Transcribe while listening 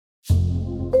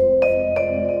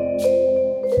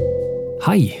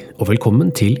Hei, og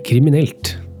velkommen til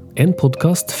Kriminelt, en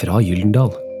podcast fra Gyldendal.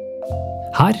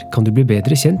 Her kan du bli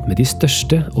bedre kjent med de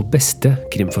største og beste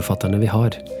krimforfatterne vi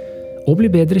har, og bli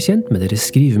bedre kjent med deres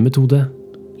skrivemetode,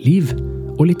 liv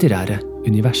og litterære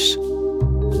univers.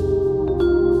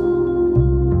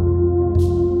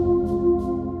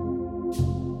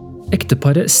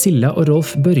 Ekteparet Silla og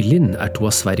Rolf Børjlind er to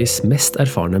av Sveriges mest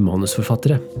erfarne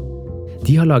manusforfattere.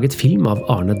 De har laget film av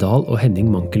Arne Dahl og Henning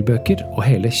Mankelbøker og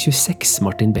hele 26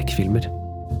 Martin Beck-filmer.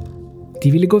 De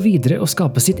ville gå videre og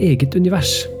skape sitt eget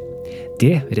univers.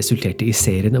 Det resulterte i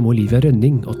serien om Olivia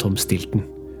Rønning og Tom Stilton.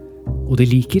 Og de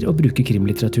liker å bruke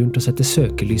krimlitteraturen til å sette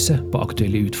søkelyset på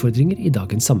aktuelle utfordringer i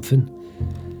dagens samfunn.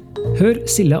 Hør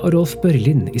Silla og Rolf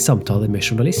Børjlind i samtale med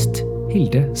journalist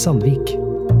Hilde Sandvik.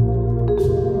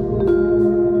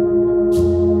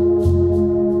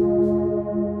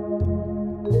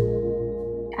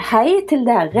 Hei til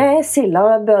dere,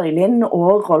 Silla Børjlind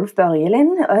og Rolf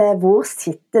Børjlind. Hvor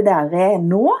sitter dere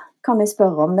nå? Kan jeg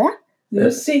spørre om det? Nu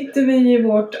sitter vi i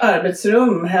vårt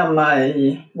arbetsrum hemma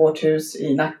i vårt hus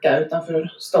i Nacka utanför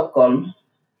Stockholm.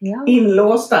 Ja.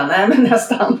 Inlåsta, nej men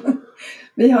nästan.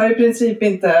 Vi har i princip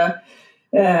inte...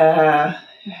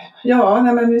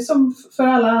 men vi som för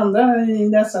alla andra i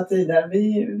dessa tider.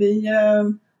 Vi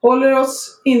håller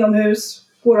oss inomhus,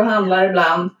 går och handlar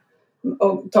ibland.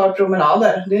 Och tar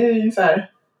promenader, det är ungefär,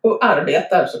 och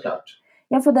arbetar såklart.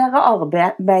 Ja, for dere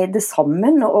arbeider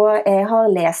sammen, og jeg har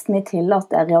læst mig til at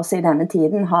dere også i denne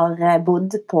tiden har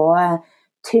bodd på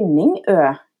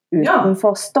Tynningö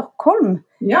utanför Stockholm.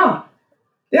 Ja,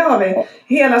 det har vi.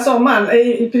 Hela sommaren.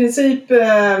 I princip,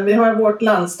 vi har vårt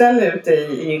landställe ute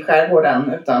i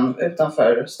skärgården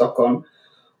utanför Stockholm.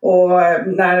 Och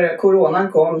när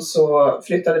coronan kom så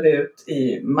flyttade vi ut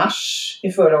i mars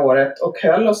i förra året och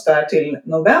höll oss där till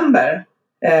november.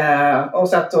 Och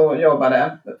satt och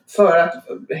jobbade för att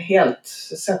helt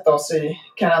sätta oss i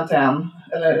karantän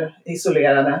eller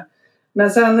isolerade.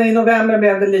 Men sen i november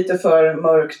blev det lite för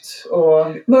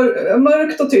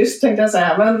mörkt och tyst tänkte jag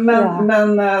säga.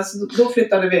 Men då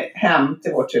flyttade vi hem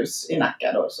till vårt hus i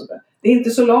Nacka då. Så det är inte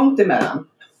så långt emellan.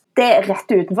 Det är rätt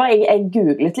utanför. Jag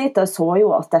googlet lite och så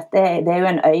ju att det är ju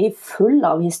en öj full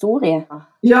av historier.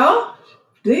 Ja,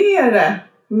 det är det.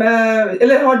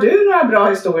 Eller har du några bra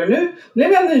historier? Nu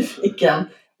blev jag nyfiken.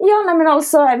 Ja, nej, men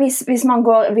alltså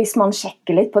hvis man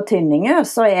sjekker litt på Tynningö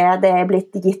så är det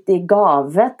blitt gitt i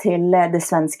gave till det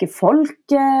svenske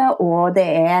folket, och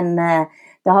det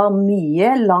har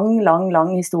mye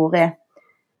lang historie.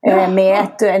 Med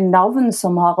ett navn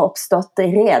som har uppstått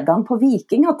redan på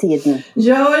vikingatiden.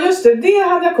 Ja, just det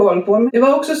hade jag koll på. Det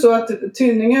var också så att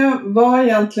Tynningö var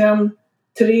egentligen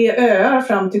 3 öar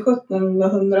fram till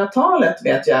 1700-talet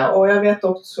vet jag. Och jag vet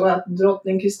också att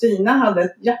drottning Kristina hade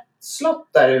ett jaktslott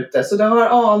där ute. Så det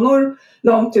har anor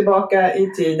långt tillbaka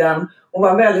i tiden och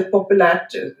var väldigt populärt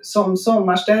som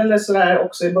sommarställe så där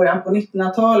också i början på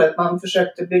 1900-talet. Man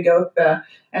försökte bygga upp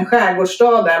en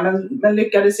skärgårdsstad där men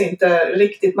lyckades inte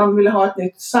riktigt. Man ville ha ett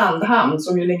nytt Sandhamn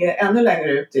som ju ligger ännu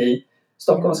längre ut i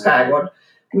Stockholms skärgård.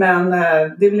 Men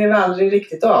det blev aldrig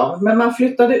riktigt av. Men man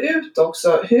flyttade ut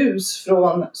också hus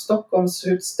från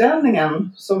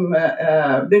Stockholmsutställningen som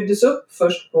byggdes upp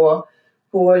först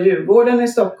på Djurgården i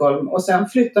Stockholm. Och sen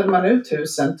flyttade man ut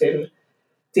husen till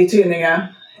Tynningö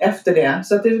efter det.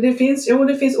 Så att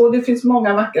det finns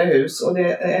många vackra hus och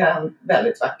det är en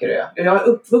väldigt vacker ö. Jag är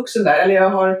uppvuxen där, eller jag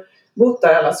har bott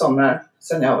där alla somrar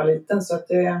sedan jag var liten. Så att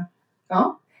det,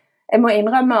 ja. Jeg må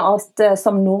innrømme at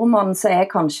som nordmann så är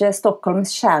kanske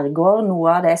Stockholms skärgård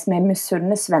något av det som är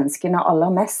misunner svenskarna allra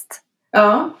mest.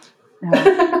 Ja.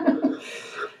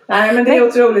 Nej, men det är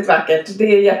otroligt vackert.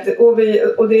 Det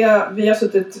är vi har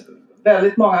suttit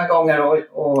väldigt många gånger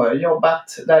och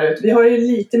jobbat där ute. Vi har ju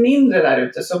lite mindre där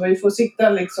ute så vi får sitta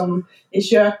liksom i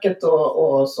köket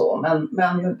och så.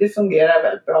 Men det fungerar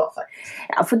väldigt bra faktiskt.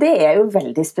 Ja, för det är ju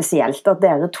väldigt speciellt att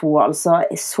dere to alltså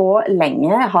så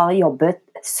länge har jobbat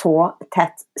så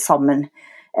tätt sammen.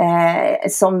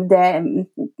 Som det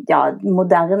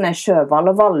moderne Sjøvall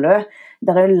og Vallø.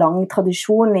 Det är en lång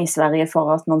tradition i Sverige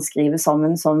för att man skriver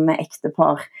sammen som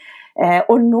ektepar.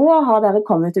 Och nu har dere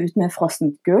kommit ut med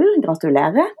Frossent gull.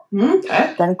 Gratulerer.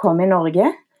 Den kom i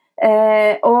Norge.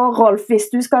 Och Rolf, hvis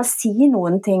du ska si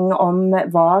någonting om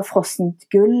vad Frossent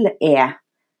gull är,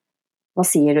 vad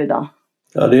säger du då?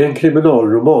 Ja, det är en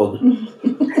kriminalroman.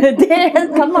 Det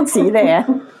kan man säga det är.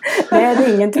 Det är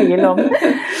det ingen tvivel om.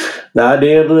 Nej,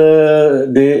 det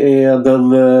är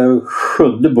den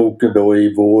 7:e boken då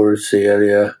i vår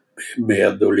serie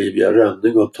med Olivia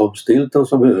Rønning och Tom Stilton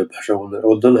som huvudpersoner.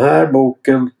 Och den här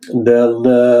boken, den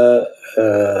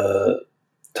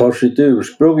tar sitt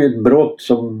ursprung i ett brott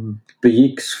som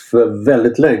begicks för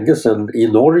väldigt länge sedan i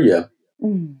Norge.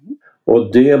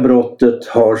 Och det brottet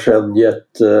har sedan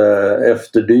gett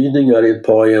efterdyningar i ett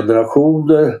par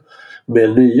generationer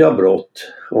med nya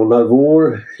brott. Och när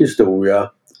vår historia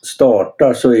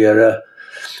startar så är det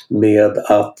med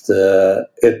att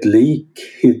ett lik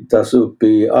hittas uppe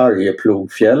i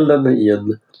Arjeplogfjällen i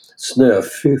en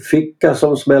snöficka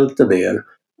som smälter ner.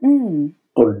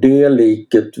 Och det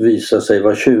liket visar sig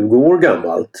vara 20 år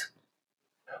gammalt.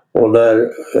 Och när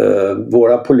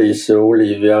våra poliser och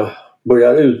Olivia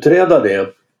börjar utreda det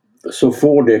så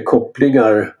får det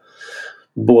kopplingar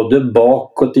både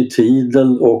bakåt i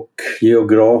tiden och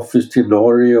geografiskt till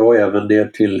Norge och även ner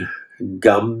till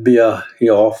Gambia i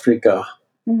Afrika.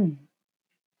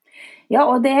 Ja,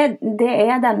 och det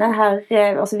är denna här,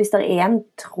 alltså hvis det är en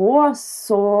tråd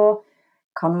så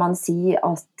kan man si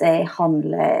at det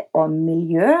handler om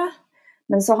miljö,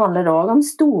 men så handler det også om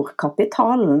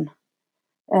storkapitalen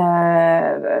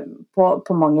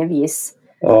på mange vis.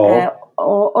 Ja.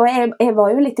 Og jeg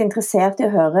var jo litt interessert i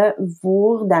å høre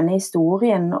hvor denne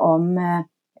historien om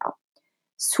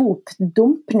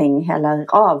sopdumpning eller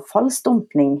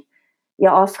avfallsdumpning i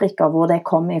Afrika, hvor det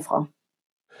kom ifrån.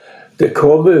 Det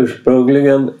kom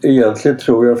ursprungligen egentligen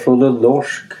tror jag från en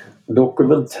norsk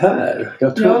dokumentär.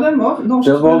 Jag tror, ja, den var norsk.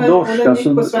 Den var norsk, den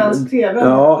gick på svensk tv.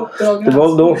 Ja, det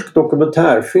var en norsk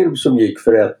dokumentärfilm som gick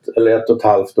för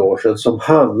 1,5 år sedan som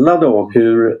handlade om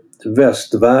hur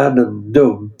västvärlden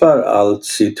dumpar allt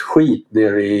sitt skit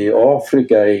nere i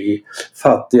Afrika i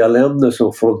fattiga länder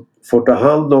som får ta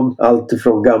hand om allt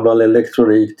ifrån gammal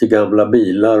elektronik till gamla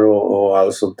bilar och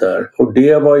allt sånt där. Och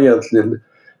det var egentligen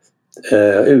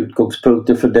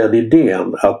utgångspunkten för den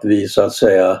idén att vi så att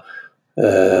säga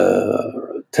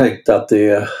tänkte att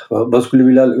man skulle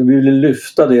vilja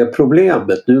lyfta det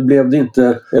problemet. Nu blev det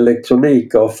inte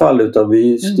elektronikavfall utan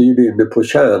vi styrde in det på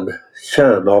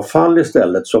kärnavfall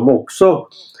istället som också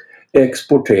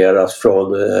exporteras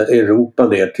från Europa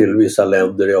ner till vissa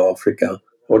länder i Afrika.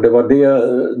 Och det var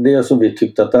det som vi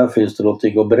tyckte att där finns det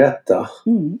någonting att berätta.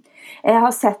 Jag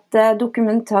har sett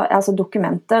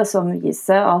dokumenter som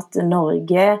visar att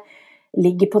Norge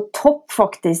ligger på topp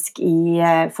faktiskt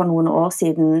för några år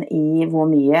sedan i hur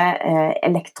mycket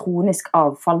elektronisk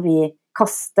avfall vi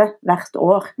kastar hvert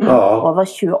år. Över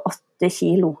 28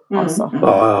 kilo alltså.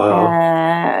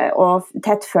 Och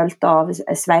tätt följt av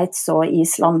Schweiz och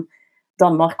Island.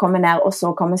 Danmark kommer ner och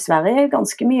så kommer Sverige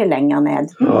ganska mycket längre ned.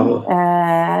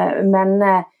 Men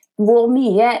hvor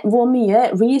mye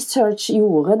research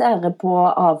gjorde dere på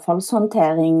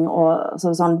avfallshåndtering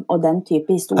och den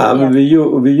typen historier? Ja, men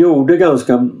vi gjorde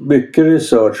ganska mycket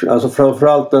research, alltså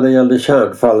framförallt när det gällde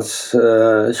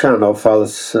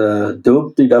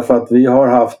kärnavfallsdumpning därför att vi har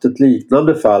haft ett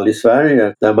liknande fall i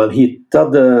Sverige där man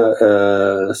hittade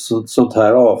sånt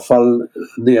här avfall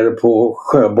nere på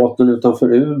sjöbotten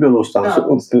utanför Umeå någonstans.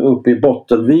 Uppe i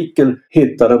Bottenviken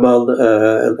hittade man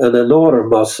en enorm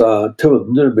massa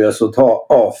tunnor med sånt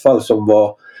avfall som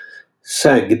var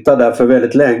sänkta där för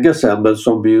väldigt länge sedan men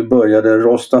som ju började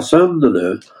rosta sönder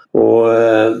nu. Och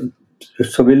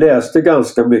så vi läste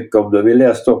ganska mycket om det. Vi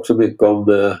läste också mycket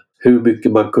om hur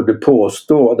mycket man kunde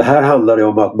påstå. Det här handlar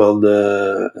om att man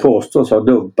påstås ha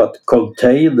dumpat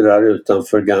containrar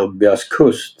utanför Gambias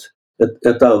kust.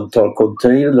 Ett antal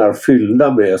containrar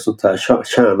fyllda med sånt här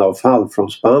kärnavfall från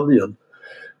Spanien.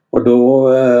 Och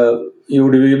då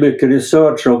gjorde vi mycket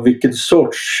research om vilken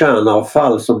sorts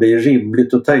kärnavfall som det är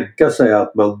rimligt att tänka sig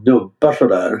att man dumpar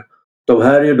sådär. De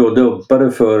här är ju då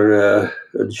dumpade för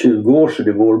 20 år sedan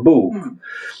i vår bok.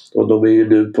 Och de är ju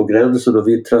nu på gränsen och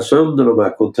vittrar sönder de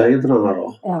här containrarna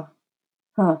då. Ja.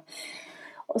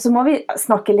 Och så må vi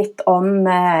snacka lite om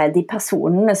de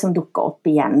personerna som dukker upp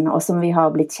igen och som vi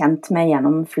har blivit känt med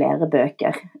genom flera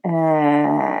böcker.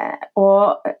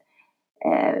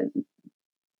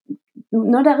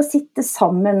 När dere sitter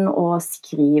sammen och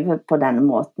skriver på den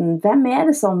måten, vem är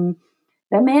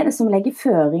det som lägger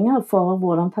føringer för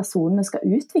hur personerna ska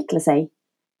utveckla sig?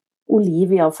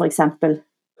 Olivia för exempel.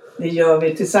 Det gör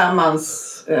vi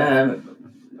tillsammans.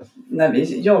 När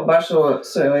vi jobbar så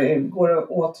går det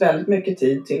åt väldigt mycket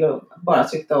tid till att bara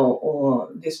sitta och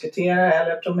diskutera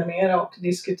eller promenera och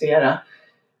diskutera.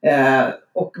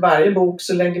 Och varje bok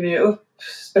så lägger vi upp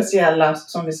speciella,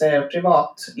 som vi säger,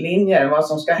 privatlinjer, vad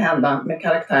som ska hända med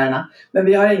karaktärerna. Men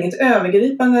vi har inget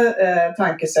övergripande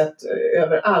tankesätt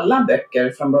över alla böcker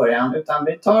från början, utan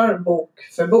vi tar bok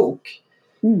för bok.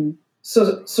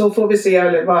 Så får vi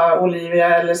se vad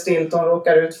Olivia eller Stilton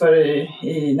råkar ut för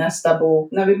i nästa bok.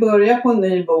 När vi börjar på en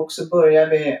ny bok så börjar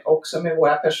vi också med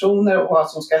våra personer och vad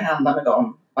som ska hända med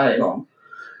dem varje gång.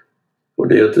 Och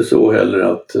det är inte så heller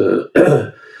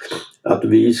att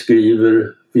vi skriver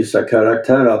vissa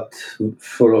karaktärer att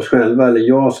för oss själva, eller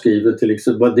jag skriver till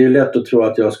exempel. Det är lätt att tro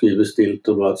att jag skriver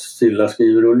Stilton och att Stilla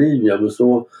skriver Olivia, men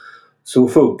så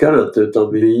funkar det inte,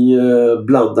 utan vi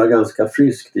blandar ganska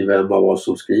friskt i vem av oss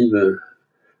som skriver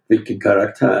vilken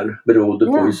karaktär beroende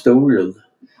på historien.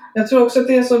 Jag tror också att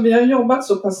det är så, vi har jobbat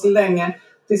så pass länge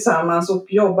tillsammans och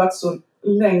jobbat så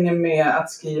länge med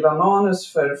att skriva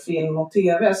manus för film och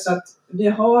tv, så att vi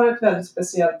har ett väldigt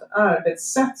speciellt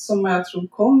arbetssätt som jag tror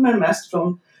kommer mest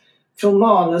från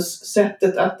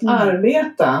manussättet att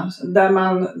arbeta,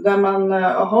 där man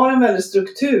har en väldig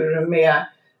struktur med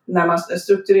när man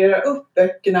strukturerar upp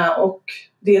böckerna och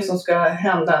det som ska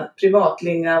hända,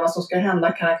 privatlinjerna, vad som ska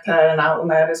hända karaktärerna och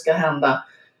när det ska hända.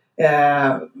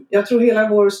 Jag tror hela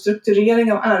vår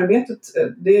strukturering av arbetet,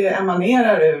 det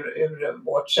emanerar ur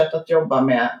vårt sätt att jobba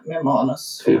med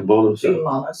manus,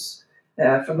 filmmanus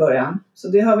från början. Så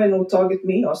det har vi nog tagit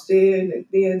med oss.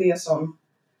 Det är det som,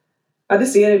 det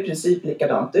ser i princip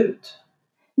likadant ut.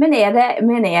 Men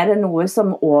är det noe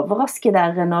som overrasker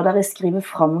dere når dere skriver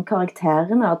fram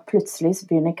karakterene, at plutselig så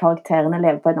begynner karakterene å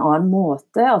leve på en annen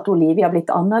måte, at Olivia har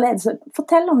blivit annorledes?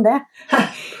 Fortell om det.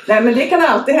 Nej, men det kan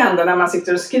alltid hända när man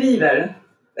sitter och skriver.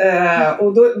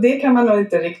 Och då, det kan man nog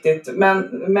inte riktigt.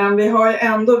 Men vi har ju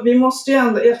ändå, vi måste ju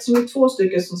ändå, eftersom vi är 2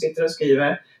 stycken som sitter och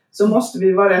skriver, så måste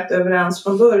vi vara rätt överens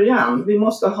från början. Vi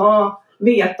måste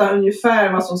veta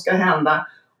ungefär vad som ska hända.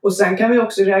 Och sen kan vi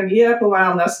också reagera på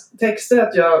varandras texter,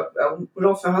 att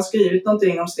Roffe har skrivit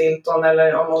någonting om Stilton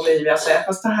eller om Olivia, säger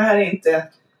fast det här är inte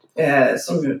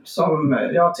som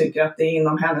jag tycker att det är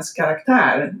inom hennes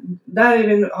karaktär.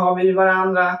 Där har vi ju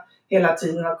varandra hela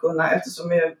tiden att kunna, eftersom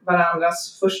vi är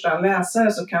varandras första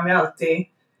läsare, så kan vi alltid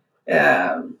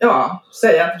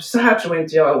säga att så här tror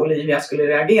inte jag Olivia skulle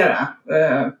reagera,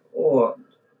 och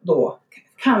då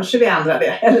kanske vi ändrar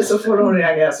det, eller så får de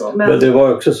reagera så. Men det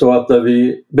var också så att när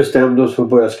vi bestämde oss för att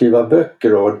börja skriva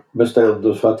böcker och bestämde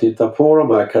oss för att hitta på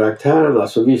de här karaktärerna,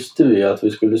 så visste vi att vi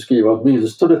skulle skriva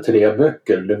åtminstone 3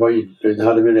 böcker. Det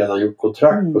hade vi redan gjort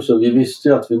kontrakt på, så vi visste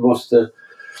ju att vi måste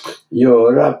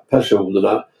göra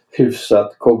personerna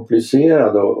hyfsat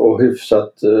komplicerade och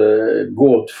hyfsat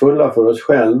gåtfulla för oss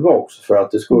själva också, för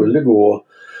att det skulle gå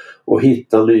och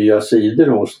hitta nya sidor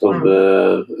hos dem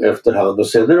efterhand. Och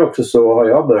sen är det också så, har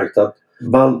jag märkt, att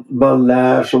man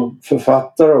lär som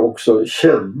författare också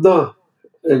känna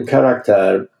en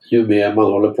karaktär ju mer man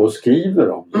håller på och skriver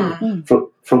om den.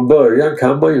 Från början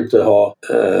kan man ju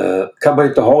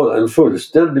inte ha en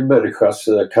fullständig människas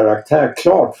karaktär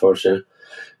klart för sig,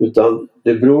 utan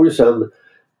det beror ju sen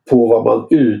på vad man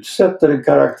utsätter en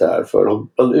karaktär för. Om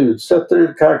man utsätter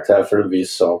en karaktär för en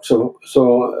viss sak,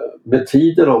 så med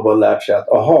tiden har man lärt sig att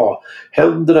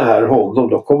händer det här honom,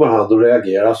 då kommer han att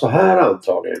reagera så här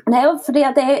antagligen. Nej, för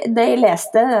det jag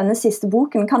läste den sista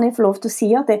boken, kan jag få lov att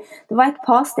säga att det var ett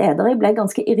par steder jag blev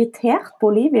ganska irriterad på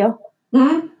Olivia.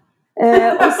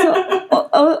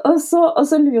 Og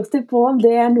så lurte jeg på om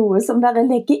det noe som dere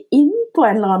legger inn på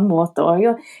en eller annen måte.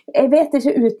 Jeg vet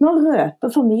ikke, uten å røpe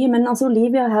for mye, men altså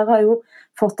Olivia her har jo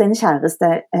fått en kjæreste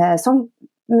som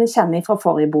vi kjenner fra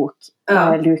forrige bok,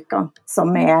 Luca,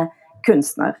 som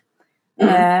kunstner.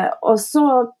 Og så,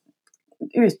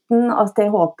 uten at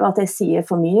jeg håper at jeg sier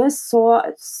for mye, så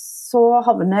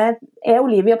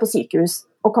Olivia på sykehus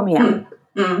og kommer hjem.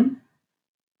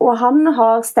 Og han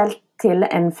har stelt til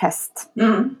en fest.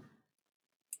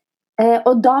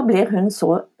 Og da blir hun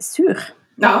så sur.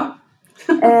 Ja.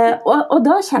 Og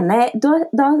da kjenner jeg,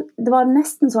 det var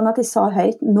nesten sånn at jeg sa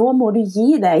høyt, nå må du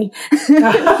gi deg.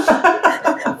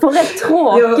 For ett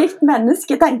tråkigt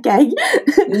menneske, tänker jag.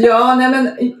 Ja, nej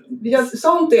men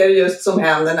sånt är det just som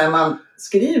händer när man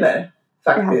skriver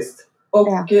faktiskt.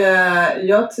 Och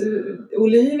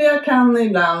Olivia kan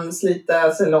ibland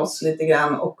slita sig loss lite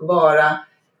grann och vara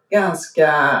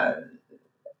ganska,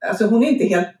 alltså hon är inte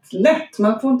helt lätt.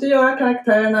 Man får inte göra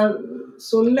karaktärerna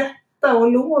så lätta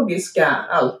och logiska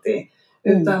alltid.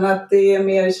 Utan att det är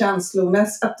mer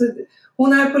känslomässigt. Att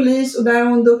hon är polis och där är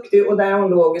hon duktig och där är hon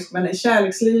logisk. Men i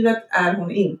kärlekslivet är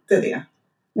hon inte det.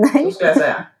 Nej. Så skulle jag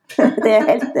säga. Det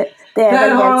är där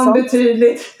har hon sant.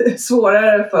 Betydligt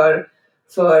svårare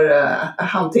för att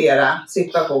hantera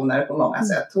situationer på många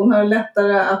sätt. Hon har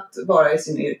lättare att vara i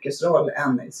sin yrkesroll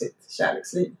än i sitt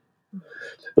kärleksliv.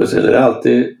 Och sen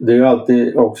det är ju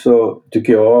alltid också,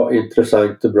 tycker jag,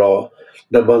 intressant och bra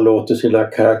när man låter sina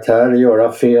karaktärer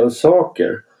göra fel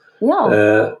saker. Ja.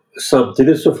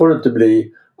 Samtidigt så får det inte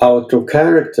bli out of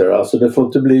character, alltså det får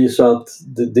inte bli så att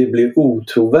det blir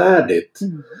otrovärdigt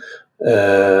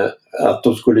att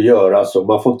de skulle göra så.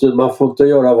 Man får inte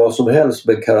göra vad som helst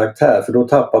med en karaktär, för då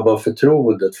tappar man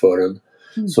förtroendet för den.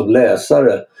 som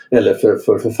läsare eller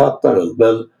för författaren.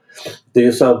 Men det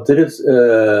är samtidigt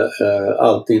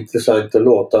alltid intressant att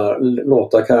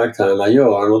låta karaktärerna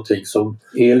göra någonting som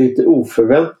är lite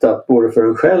oförväntat både för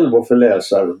en själv och för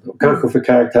läsaren. Och kanske för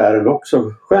karaktären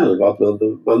också själv. Att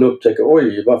man upptäcker,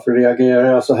 oj, varför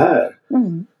reagerar jag så här?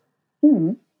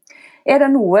 Är det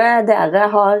något dere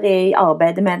har i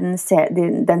arbetet med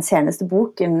den senaste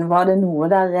boken, var det något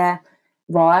där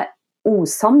var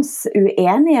osams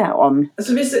ueniga om?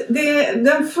 Alltså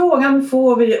den frågan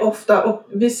får vi ofta och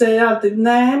vi säger alltid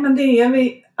nej, men det är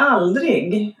vi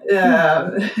aldrig.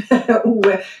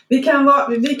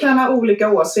 Vi kan ha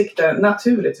olika åsikter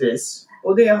naturligtvis,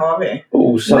 och det har vi.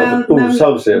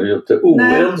 Osams är vi ju inte,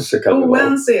 oense kan vi vara.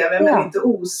 Oense är vi, men inte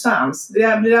osams.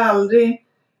 Det blir aldrig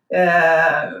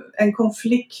en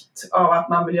konflikt av att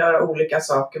man vill göra olika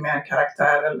saker med en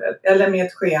karaktär eller med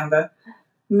ett skeende.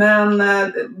 Men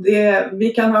vi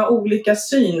kan ha olika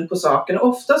syn på saken.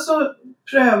 Ofta så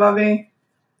prövar vi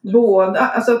båda.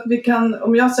 Alltså att vi kan,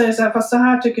 om jag säger så här, fast så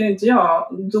här tycker inte jag.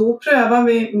 Då prövar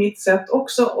vi mitt sätt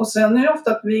också. Och sen är det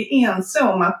ofta att vi är ense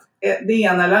om att det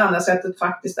ena eller andra sättet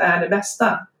faktiskt är det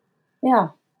bästa.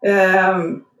 Ja.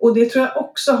 Och det tror jag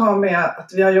också har med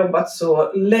att vi har jobbat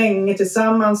så länge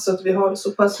tillsammans. Så att vi har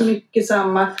så pass mycket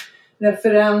samma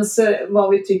referenser. Vad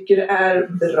vi tycker är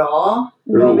bra.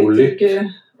 Vad vi tycker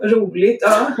roligt,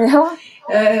 ja.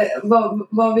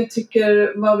 Vad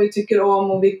vi tycker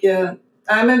om och vilka.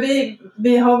 Nej, men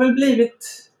vi har väl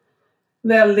blivit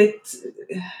väldigt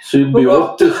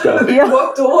symbiotiska.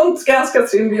 Gott och ont, ganska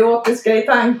symbiotiska i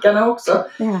tankarna också.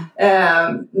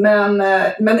 Men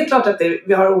det är klart att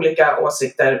vi har olika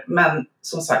åsikter, men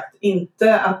som sagt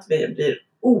inte att vi blir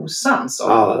osams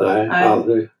om. Nej,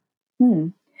 aldrig.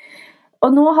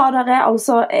 Och nu har dere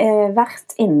alltså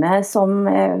varit inne som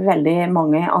väldigt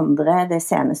många andra det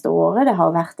senaste året. Det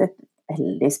har varit ett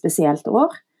väldigt speciellt år.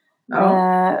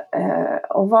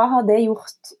 Och vad har det gjort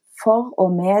för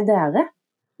och med dere?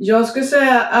 Jag skulle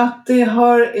säga att det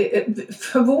har,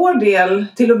 för vår del,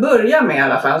 till att börja med i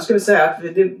alla fall, skulle säga att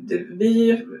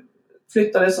vi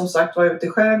flyttade som sagt var ut i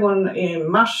skärgården i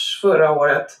mars förra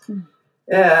året.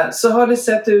 Så har det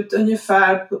sett ut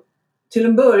ungefär till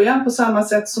en början på samma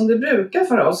sätt som det brukar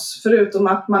för oss. Förutom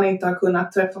att man inte har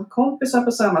kunnat träffa kompisar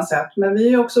på samma sätt. Men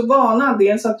vi är också vana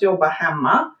dels att jobba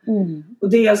hemma. Och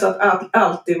dels att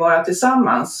alltid vara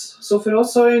tillsammans. Så för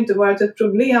oss har det inte varit ett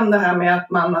problem det här med att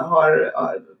man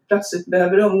plötsligt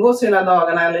behöver umgås hela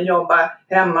dagarna. Eller jobba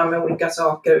hemma med olika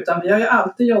saker. Utan vi har ju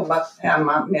alltid jobbat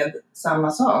hemma med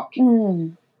samma sak.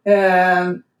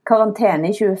 Karantän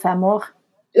i 25 år.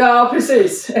 Ja,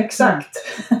 precis. Exakt.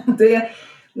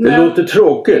 Det låter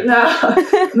tråkigt.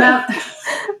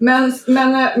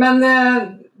 Men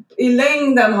i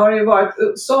längden har det ju varit,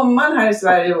 sommaren här i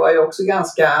Sverige var ju också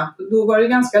då var det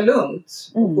ganska lugnt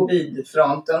på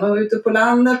covid-fronten. Och ute på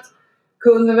landet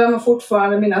kunde man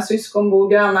fortfarande, mina syskon bor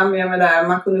grannar med mig där,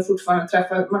 man kunde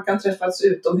fortfarande man kan träffas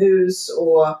utomhus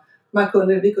och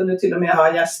vi kunde till och med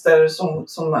ha gäster som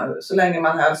så länge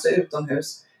man höll sig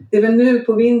utomhus. Det är väl nu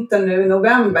på vintern, nu i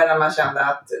november, när man kände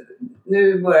att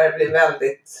nu börjar det bli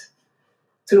väldigt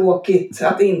tråkigt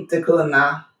att inte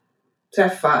kunna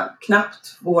träffa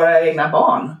knappt våra egna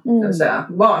barn, det vill säga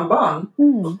barnbarn.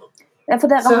 Ja, för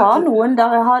dere har någon,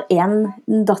 dere har en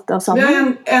dotter sammen. Vi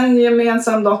har en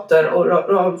gemensam dotter och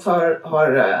Rolf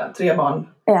har 3 barn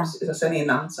sen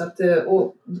innan. Så att,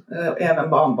 och även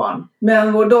barnbarn.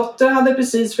 Men vår dotter hade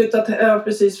precis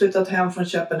flyttat hem från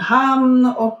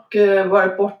Köpenhamn och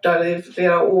varit borta i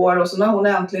flera år. Och så när hon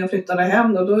äntligen flyttade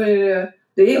hem då är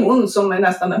det är hon som är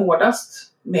nästan hårdast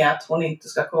med att hon inte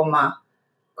ska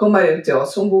komma ut till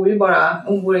oss. Hon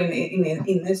bor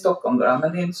inne i Stockholm då,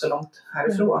 men det är inte så långt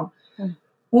härifrån.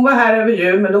 Hon var här över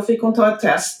jul, men då fick hon ta ett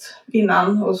test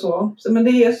innan och så. Men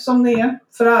det är som det är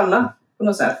för alla på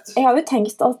något sätt. Jag har ju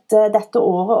tänkt att detta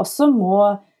året också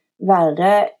må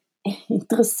vara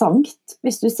intressant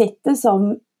hvis du sitter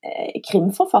som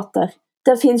krimforfatter.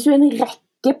 Det finns ju en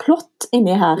räcke plott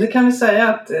inne här. Det kan vi säga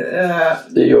att...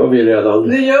 det gör vi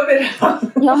redan.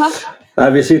 Jaha.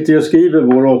 Nej, vi sitter ju och skriver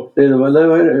vår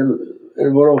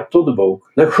 8:e bok.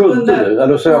 Den 7:e nu.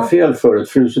 Eller så har jag fel förut.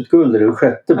 Fruset guld är den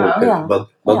 6:e boken.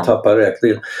 Man tappar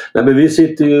räkningen. Nej, men vi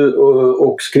sitter ju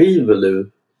och skriver nu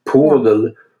på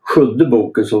den 7:e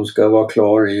boken som ska vara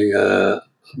klar i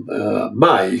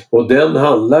maj. Och den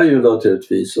handlar ju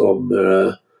naturligtvis om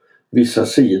vissa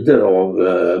sidor av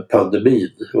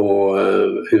pandemin och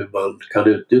hur man kan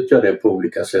utnyttja det på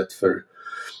olika sätt för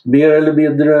mer eller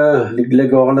mindre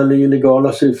legala eller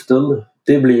illegala syften.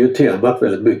 Det blir ju temat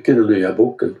väldigt mycket i den nya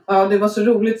boken. Ja, det var så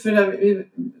roligt för vi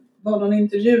var någon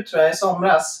intervju tror jag i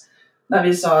somras när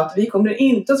vi sa att vi kommer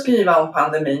inte att skriva om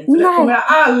pandemin, för Nej. det kommer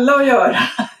alla att göra.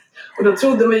 Och då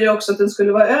trodde vi ju också att den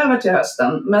skulle vara över till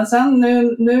hösten. Men sen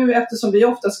nu eftersom vi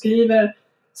ofta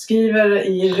skriver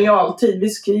i realtid, vi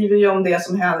skriver ju om det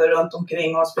som händer runt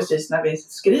omkring oss precis när vi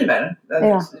skriver.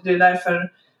 Ja. Det är därför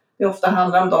det ofta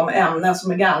handlar om de ämnen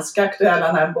som är ganska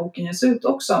aktuella när boken ges ut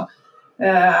också.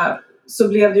 Så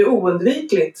blev det ju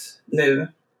oundvikligt nu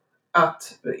att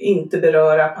inte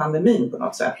beröra pandemin på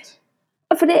något sätt.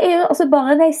 For det er jo altså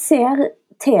bare når jeg ser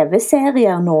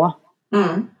TV-serier nå,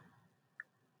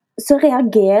 så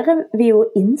reagerer vi jo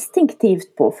instinktivt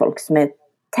på folk som er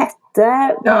tette,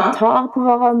 Ja. tar på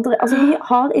hverandre. Altså vi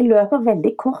har i løpet av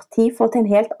veldig kort tid fått en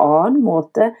helt annen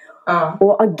måte Ja.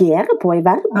 å agere på i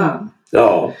verden. Ja.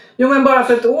 Ja. Jo, men bara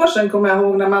för ett år sedan kommer jag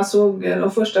ihåg när man såg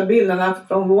de första bilderna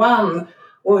från Wuhan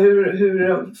och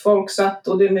hur folk satt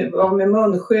och det var med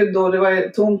munskydd och det var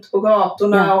tomt på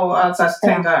gatorna och allt så här, så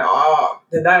tänkte jag,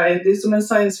 det där det är som en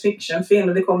science fiction film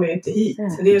och det kommer ju inte hit.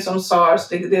 Det är ju som SARS,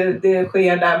 det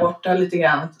sker där borta lite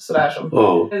grann sådär som.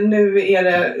 Nu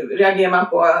reagerar man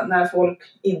på när folk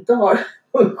inte har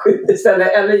munskydd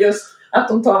istället, eller just att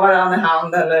de tar varandra i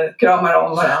hand eller kramar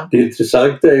om varandra. Det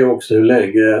intressanta är ju också hur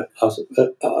länge,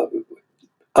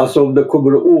 alltså om det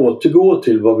kommer att återgå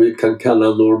till vad vi kan kalla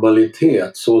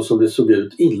normalitet så som det såg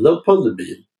ut innan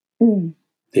pandemin.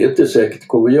 Det är inte säkert att det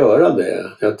kommer att göra det.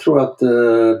 Jag tror att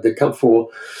det kan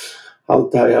få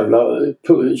allt det här jävla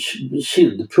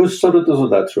kindpussandet och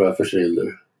sånt där tror jag försvinner.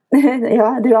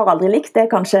 Ja, du har aldrig likt det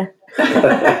kanske.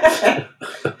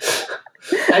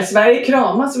 Nej, Sverige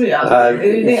kramas vi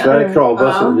alltid. Nej, Sverige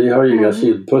kramas, vi har ju inga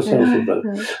kindpussar och sånt där.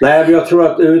 Nej, men jag tror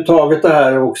att överhuvudtaget det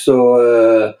här också,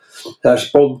 det här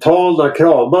spontana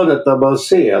kramandet när man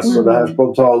ses och det här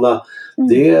spontana,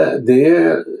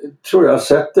 det tror jag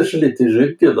sätter sig lite i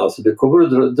ryggen. Alltså det kommer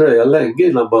att dröja länge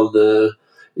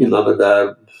innan det där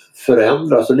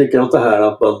förändras. Och likadant det här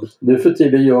att man, nu för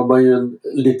tiden gör man ju en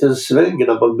liten sväng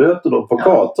när man möter någon på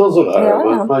gatan sådär.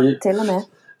 Ja, till och med.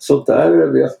 Sånt där,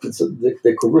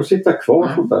 det kommer att sitta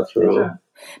kvar sånt där tror jag.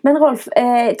 Men Rolf,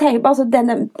 tenk på altså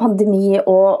denne pandemi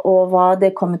og hva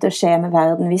det kommer til å skje med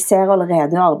verden. Vi ser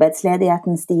allerede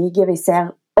arbeidsledigheten stiger, vi ser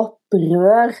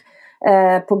opprør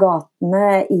på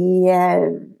gatene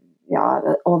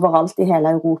overalt i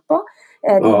hele Europa.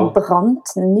 Det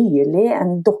brant nylig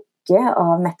en dokke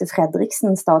av Mette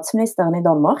Frederiksen, statsministeren i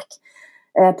Danmark,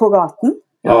 på gaten.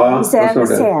 Vi ser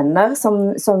scener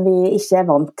som vi ikke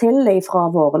vant til fra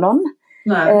våre land.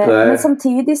 Men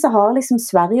samtidig så har liksom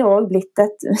Sverige også blitt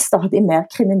et stadig mer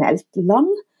kriminelt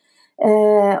land.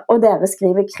 Og dere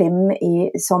skriver krim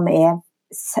som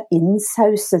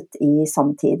innsauset i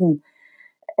samtiden.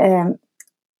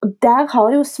 Der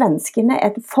har jo svenskene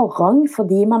et forrang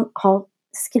fordi man har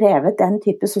skrevet den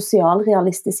type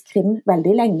sosialrealistisk krim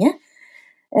veldig lenge.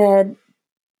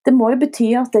 Det må jo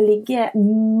bety at det ligger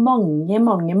mange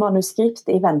manuskript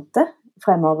i vente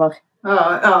fremover.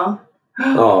 Ja,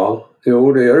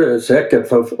 jo det gör det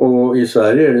säkert. Och i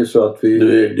Sverige är det så att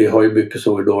det har ju mycket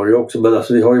så i Norge också. Men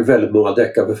alltså vi har ju väldigt många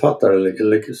deckarförfattare.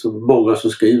 Många som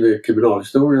skriver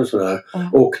kriminalhistorier och sådär.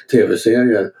 Och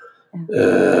tv-serier.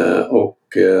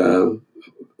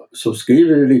 Som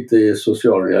skriver lite i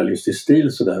socialrealistisk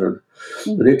stil sådär.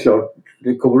 Men det är klart,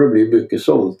 det kommer att bli mycket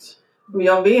sånt.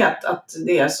 Jag vet att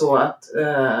det är så att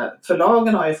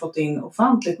förlagen har ju fått in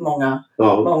ofantligt många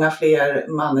fler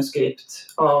manuskript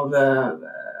av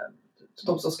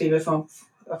de som skriver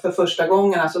för första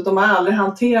gången. Alltså de har aldrig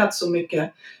hanterat så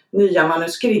mycket nya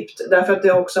manuskript därför att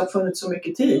det också har funnits så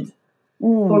mycket tid.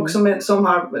 Folk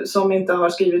som inte har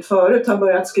skrivit förut har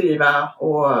börjat skriva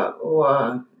och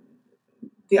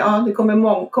det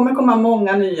kommer komma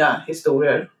många nya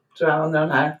historier tror jag under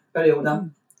den här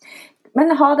perioden.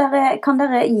 Men kan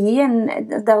dere gi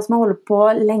dere som har holdt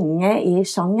på lenge i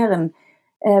sjangeren,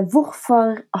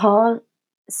 hvorfor har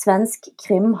svensk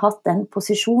krim hatt den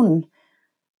posisjonen?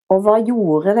 Og hva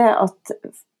gjorde det at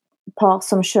par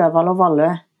som Sjöwall og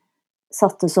Walløe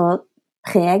satte så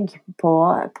preg på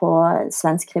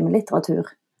svensk krimlitteratur?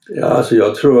 Ja, alltså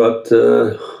jag tror att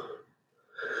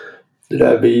det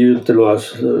där blir ju inte några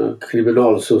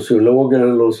kriminalsociologer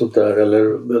eller något sånt där.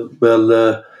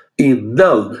 Men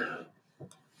innan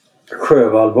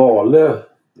Sjöwall Wahlöö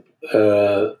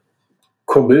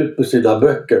kom ut med sina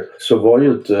böcker så var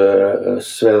ju inte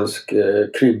svensk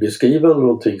krimbeskrivande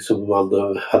någonting som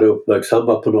man hade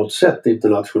uppmärksammat på något sätt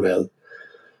internationellt.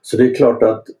 Så det är klart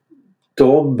att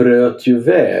de bröt ju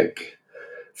väg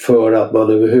för att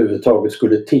man överhuvudtaget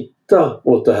skulle titta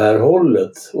åt det här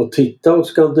hållet och titta åt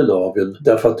Skandinavien.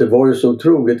 Därför att det var ju så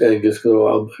otroligt engelska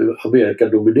och Amerika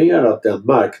dominerat den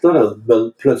marknaden.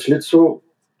 Men plötsligt så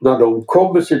när de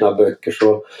kom med sina böcker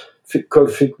så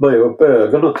fick man ju upp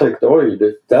ögonen och tänkte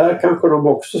oj, där kanske de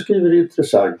också skriver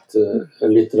intressant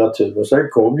litteratur. Och sen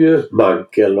kom ju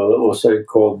Mankell och sen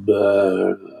kom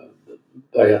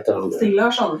vad heter han?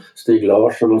 Stig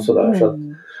Larsson och sådär. Så att,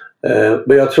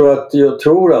 men jag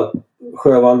tror att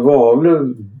Sjöwall Wahlöö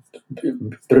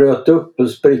bröt upp en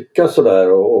spricka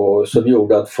sådär och som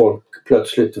gjorde att folk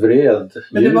plötsligt vred.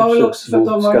 Men det var väl också för att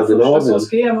de var de första som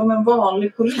skrev om en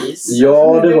vanlig polis.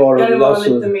 Ja, det var de. Det var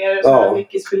lite mer så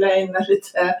mycket spela in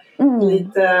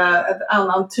lite ett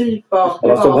annan typ av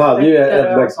privatdeckare. De hade ju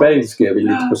Ed McBain skrev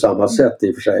lite på samma sätt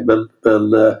i och för sig. Men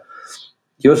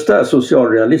just det här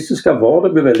socialrealistiska var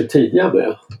de ju väldigt tidiga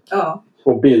med. Ja.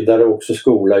 Och bildade också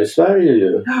skola i Sverige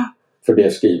ju. För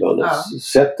det skrivandet.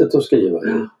 Sättet att skriva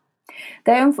ju.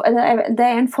 Det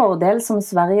är en fördel som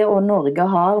Sverige och Norge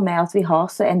har med att vi har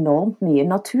så enormt mycket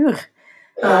natur.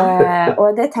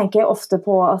 Och det tänker jag ofta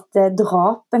på att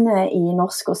drapene i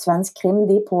norsk och svensk krim,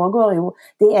 de pågår ju,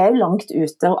 de är ju långt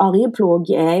ute, och Arjeplog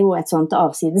är ju ett sånt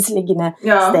avsidesliggande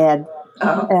sted.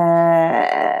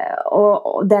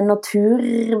 Och den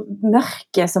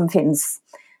naturmörke som finns.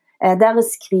 Där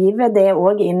skriver det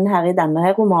också in här i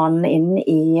denna romanen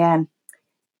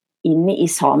in i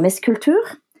samisk kultur.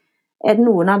 Är det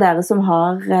någon av dere som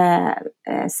har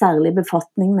särlig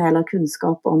befattning med eller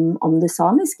kunskap om det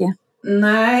samiska?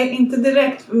 Nej, inte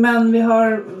direkt, men vi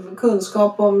har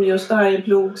kunskap om just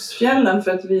Arjeplogsfjällen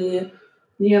för att vi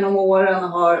genom åren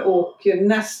har åkt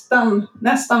nästan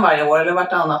varje år eller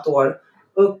vartannat år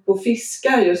upp och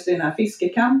fiskar just i den här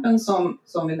fiskekampen som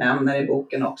vi nämner i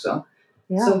boken också.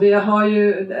 Ja. Så vi har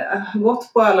ju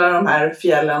gått på alla de här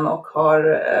fjällen och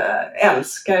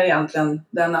älskar egentligen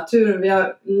den naturen. Vi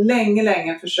har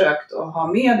länge försökt att ha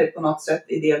med det på något sätt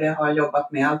i det vi har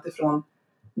jobbat med. Allt ifrån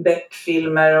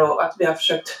Beck-filmer och att vi har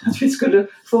försökt att vi skulle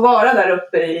få vara där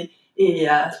uppe i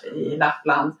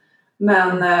Lappland.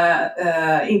 Men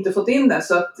inte fått in det.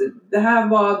 Så att det här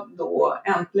var då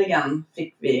äntligen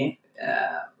fick vi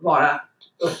vara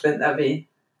uppe där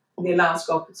det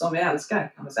landskapet som vi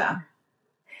älskar kan man säga.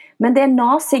 Men det är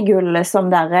nazigull som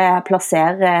där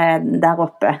placerar där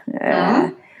uppe.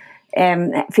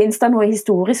 Finns det något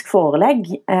historiskt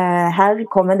förelägg? Här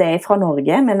kommer det från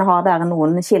Norge, men har där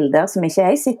någon kilder som inte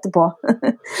jag sitter på?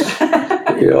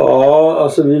 Ja,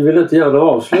 alltså vi vill inte gärna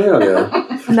avslöja det.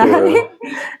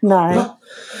 Nej.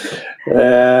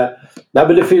 Nej,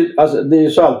 men det är ju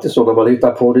så alltid så när man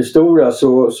hittar på en historia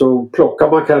så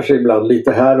plockar man kanske ibland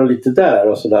lite här och lite där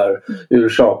och sådär ur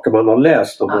saker man har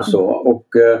läst om och så. Och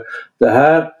det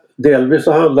här delvis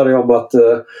så handlar det om att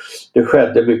det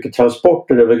skedde mycket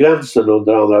transporter över gränsen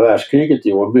under andra världskriget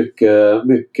i år.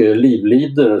 Mycket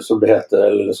livlinor som det hette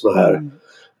eller såna här.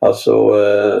 Alltså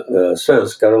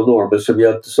svenskar och norrmän som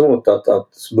hjälptes åt att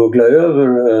smuggla över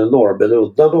norrmän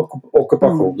undan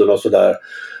ockupationen och sådär.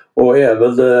 Och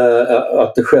även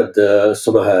att det skedde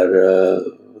såna här,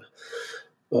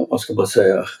 vad ska man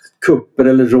säga, kupper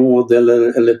eller råd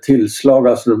eller tillslag.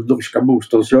 Alltså den norska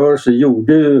motståndsrörelsen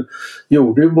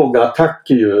gjorde ju många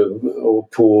attacker ju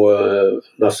på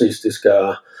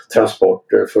nazistiska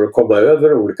transporter för att komma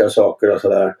över olika saker och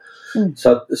sådär.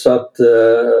 Så att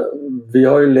vi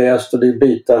har ju läst och det är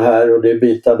bitar här och det är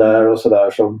bitar där och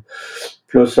sådär som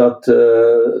plus att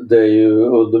det är ju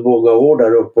under många år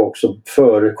där uppe också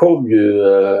förekom ju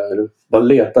man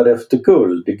letade efter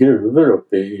guld i gruvor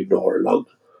uppe i Norrland.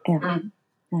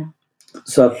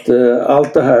 Så att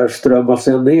allt det här strömmar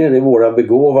sig ner i våra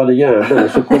begåvade hjärnor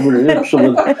och så kommer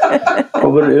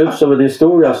det ut som en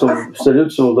historia som ser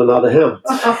ut som den hade hänt.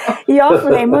 Ja,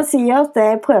 för jag måste säga att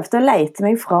jag prövade att leta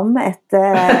mig fram ett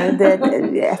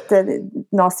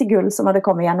nazigull som hade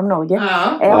kommit genom Norge.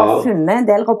 Jag har funnit en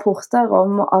del rapporter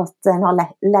om att den har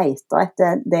letat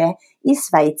efter det i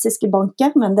schweiziska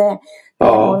banker, men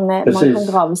man kan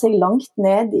grave sig långt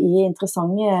ned i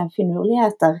intressanta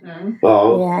finurligheter.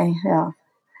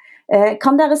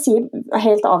 Kan dere si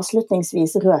helt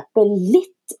avslutningsvis røpe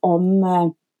litt om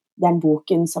den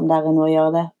boken som dere nå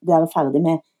gjør det, dere er ferdig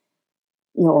med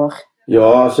i år?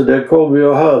 Ja, alltså det kommer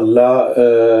ju att handla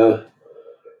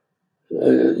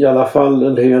i alla fall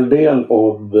en hel del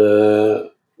om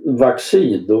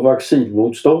vaccin och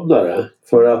vaccinmotståndare.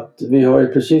 För att vi har ju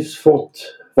precis fått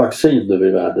vaccin nu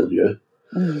i världen ju.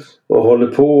 Och håller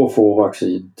på att få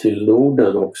vaccin till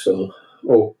Norden också.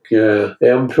 Och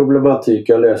en problematik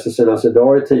jag läste senast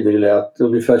idag i tidningen är att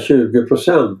ungefär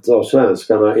 20% av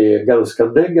svenskarna är ganska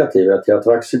negativa till att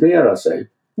vaccinera sig.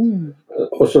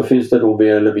 Och så finns det nog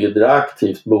mer eller mindre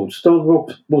aktivt motstånd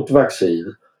mot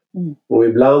vaccin. Och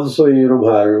ibland så är ju de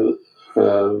här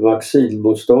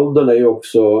vaccinmotståndarna är ju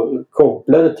också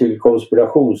kopplade till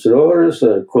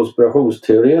konspirationsrörelser,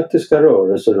 konspirationsteoretiska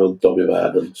rörelser runt om i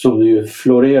världen. Som ju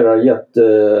florerar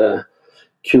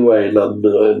QAnon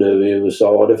nu i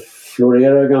USA. Det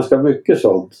florerar ganska mycket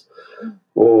sånt.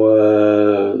 Och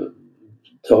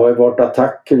det har ju varit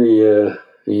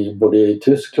attacker både i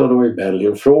Tyskland och i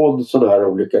Belgien från sådana här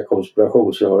olika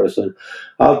konspirationsrörelser.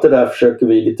 Allt det där försöker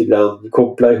vi lite grann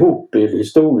koppla ihop i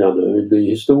historien nu, i ny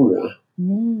historia.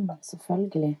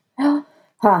 Selvfølgelig.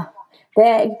 Ja.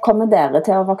 Det kommer dere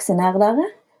til å vaksinere dere?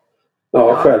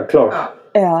 Ja, självklart.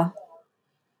 Ja.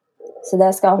 Så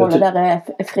det ska hålla dere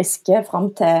friske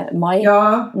fram till maj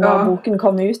när boken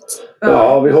kommer ut.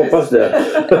 Ja, vi hoppas det.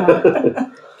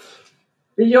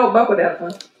 Vi jobbar på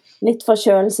det. Lite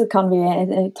förkölelse kan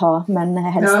vi ta, men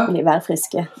helst bli vara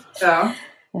friske. Ja.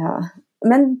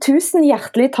 Men tusen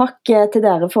hjärtligt tack till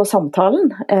dere för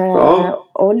samtalen.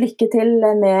 Och lycka till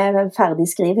med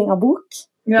färdigskrivning av bok.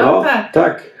 Ja,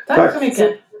 tack. Tack så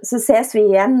mycket. Så ses vi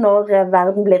igen när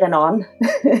världen blir en annan.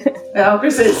 Ja,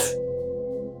 precis.